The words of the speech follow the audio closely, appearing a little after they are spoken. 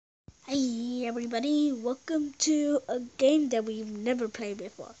everybody, welcome to a game that we've never played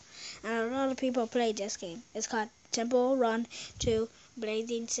before. And a lot of people play this game. It's called Tempel Run 2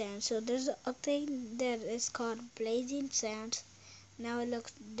 Blazing Sands. So there's an update that is called Blazing Sands. Now it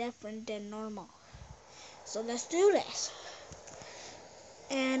looks different than normal. So let's do this.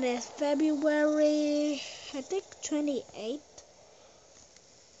 And it's February, I think 28th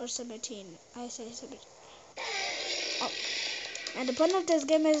or 17. I say 17. Oh. And the point of this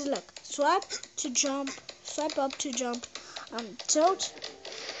game is, look, swipe to jump, swipe up to jump, tilt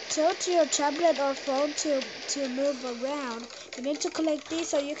your tablet or phone to move around. You need to collect these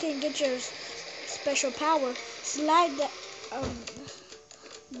so you can get your special power. Slide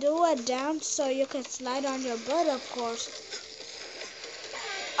do it down so you can slide on your butt, of course.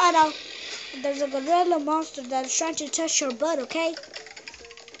 Oh no, there's a gorilla monster that's trying to touch your butt, okay?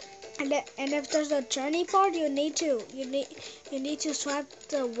 And if there's a turning part, you need to swipe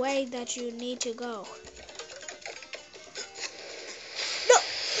the way that you need to go. No,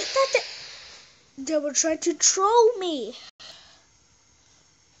 that's it. They were trying to troll me.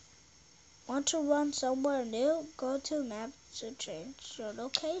 Want to run somewhere new? Go to map to change your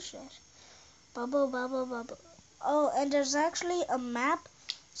location. Bubble, bubble, bubble. Oh, and there's actually a map,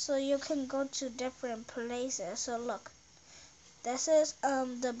 so you can go to different places. So look. This is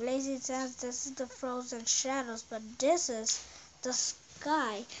the blazing sands, this is the frozen shadows, but this is the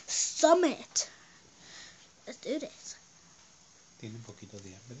sky summit. Let's do this. ¿Tiene un poquito de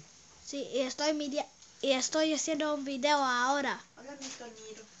hambre? Sí, y estoy haciendo un video ahora. Hola, mi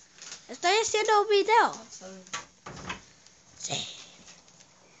Toñito. Estoy haciendo un video. Sí.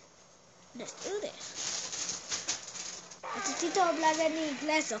 Let's do this. Necesito hablar en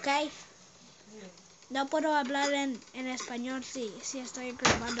inglés, ¿ok? No puedo hablar en español si estoy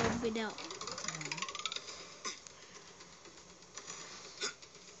grabando un video.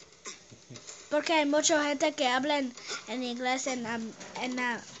 Porque hay mucha gente que habla en inglés en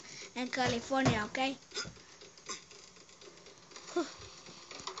California, ¿ok?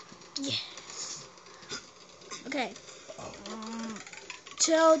 Yes. Okay.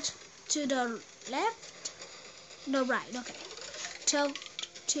 Tilt to the left. No, right. Okay. Tilt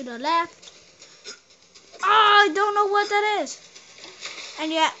to the left. Oh, I don't know what that is.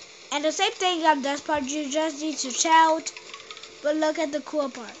 And yeah, and the same thing on this part, you just need to shout. But look at the cool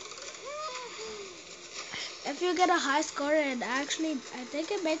part. If you get a high score, it actually, I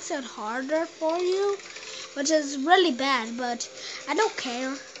think it makes it harder for you, which is really bad, but I don't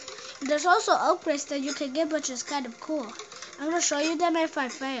care. There's also upgrades that you can get, which is kind of cool. I'm going to show you them if I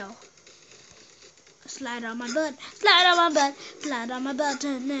fail. Slide on my butt, slide on my butt, slide on my butt,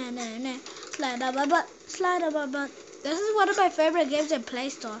 nah, nah, nah. Slide on my butt, slide on my butt. This is one of my favorite games in Play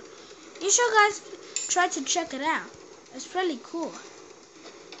Store. You should guys try to check it out. It's really cool.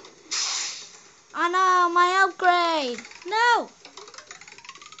 Oh no, my upgrade. No.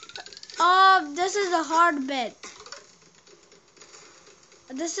 Oh, this is the hard bit.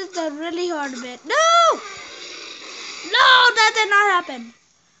 This is the really hard bit. No! No, that did not happen.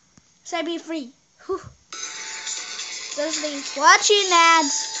 Set me free. Whew. Seriously, watching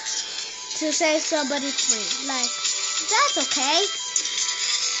ads to set somebody free. Like, that's okay.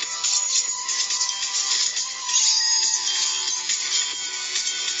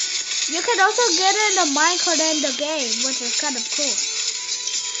 You can also get in the minecart in the game, which is kind of cool.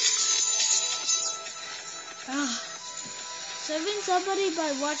 Saving somebody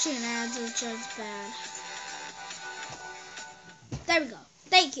by watching ads is just bad. There we go.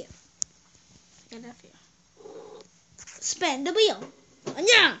 Thank you. Get up here. Spin the wheel.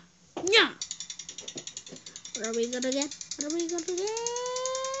 Yeah. Yeah. What are we gonna get? What are we gonna get?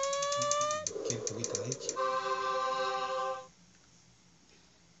 ¿Qué un poquito de leche?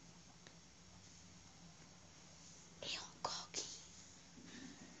 Cookie.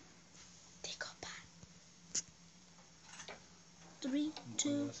 Take a bite. 3,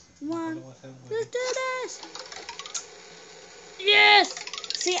 2, 1. Let's do this. Yes.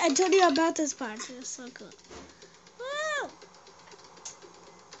 See, I told you about this part. It's so good. Woo!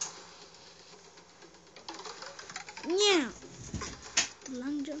 Yeah. The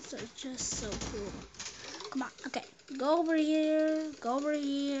long jumps are just so cool. Come on. Okay. Go over here. Go over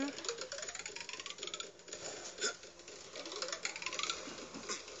here.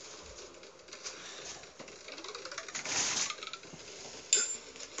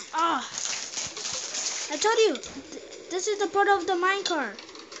 Ah. I told you. This is the part of the minecart.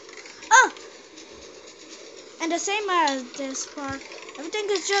 Oh! And the same as this part. Everything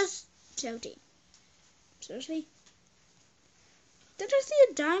is just tilting. Seriously? Did I see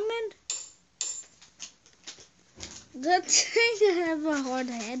a diamond? Good thing I have a hard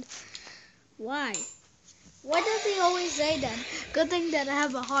head. Why? Why does he always say that? Good thing that I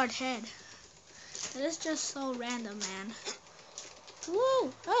have a hard head. That is just so random, man.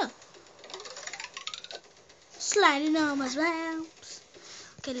 Woo! Oh. Sliding on my ramps.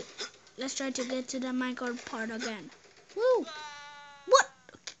 Okay, let's try to get to the Minecraft part again. Woo! What?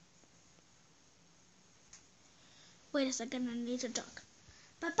 Wait a second, I need to talk.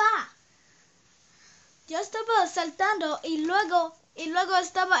 Papá, yo estaba saltando y luego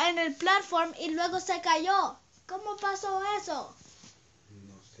estaba en el platform y luego se cayó. ¿Cómo pasó eso?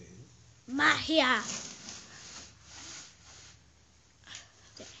 No sé. Magia.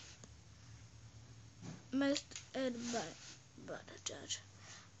 Okay. Missed it but judge.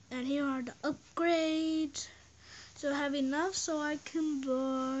 And here are the upgrades. So I have enough so I can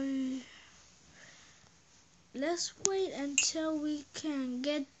buy. Let's wait until we can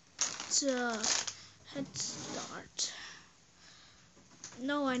get the head start.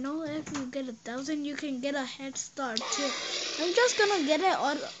 No, I know if you get 1,000, you can get a head start too. I'm just gonna get it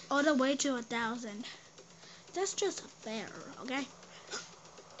all the way to 1,000. That's just fair, okay?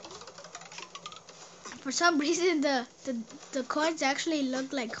 For some reason, the coins actually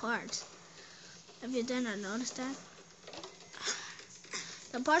look like cards. Have you didn't notice that?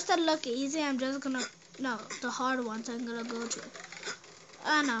 The parts that look easy, I'm just gonna... No, the hard ones I'm gonna go to.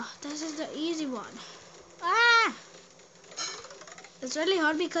 Oh no, this is the easy one. Ah! It's really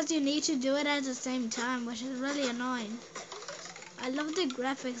hard because you need to do it at the same time, which is really annoying. I love the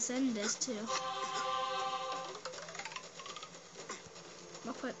graphics in this too.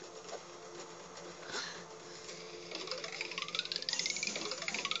 Okay.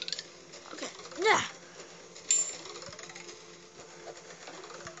 Okay. Yeah.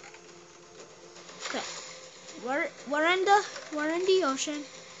 Okay. We're in the ocean.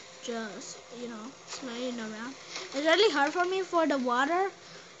 Just, sliding around. It's really hard for me for the water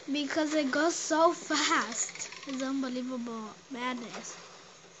because it goes so fast. It's unbelievable madness.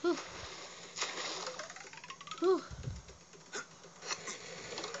 Whew. Whew.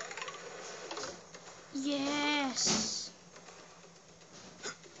 Yes.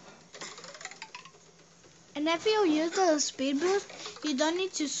 And if you use the speed boost, you don't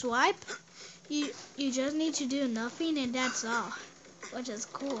need to swipe. You just need to do nothing and that's all. Which is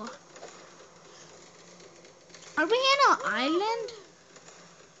cool. Are we in an island?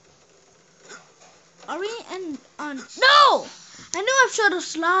 Are we on... No! I knew I should have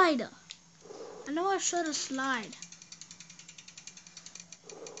slide.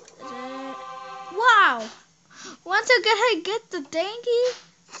 Wow! Once again I get the dangy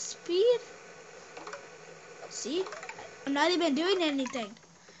speed. See? I'm not even doing anything.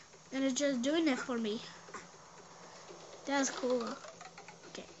 And it's just doing it for me. That's cool.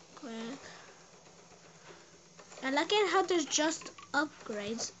 Okay, quick. I like it how there's just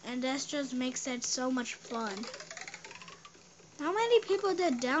upgrades, and that just makes it so much fun. How many people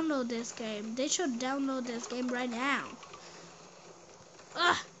did download this game? They should download this game right now.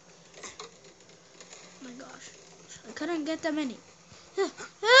 Ugh! Oh my gosh. I couldn't get them any.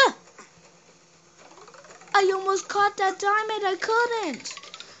 I almost caught that diamond. I couldn't.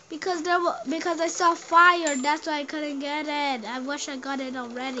 Because I saw fire. That's why I couldn't get it. I wish I got it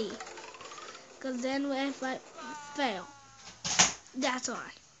already. Because then if I fail. That's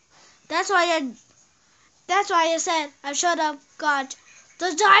why. That's why I said I should have got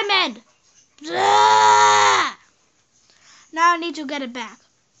the diamond. Now I need to get it back.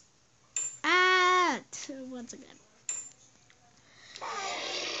 Once again.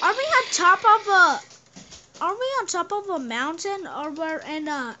 Are we on top of a mountain or we're in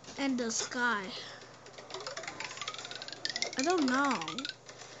the sky? I don't know.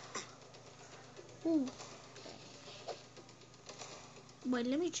 Ooh. Wait,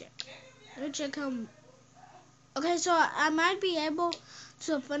 let me check. How... Okay, so I might be able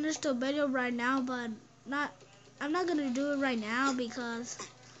to finish the video right now, but I'm not gonna do it right now because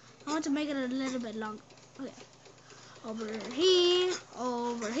I want to make it a little bit longer. Okay. Over here,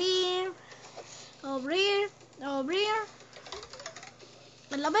 over here, over here, over here.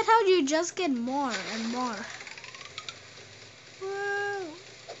 I love it how you just get more and more. Whoa,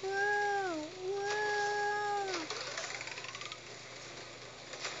 whoa, whoa.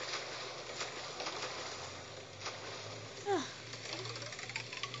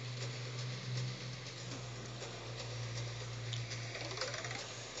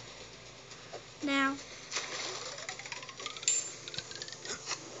 Now,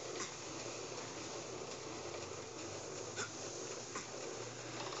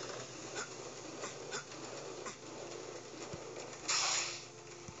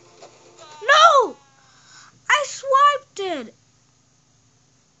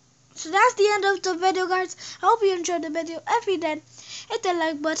 So that's the end of the video, guys. I hope you enjoyed the video. If you did, hit the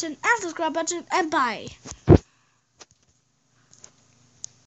like button and subscribe button, and bye.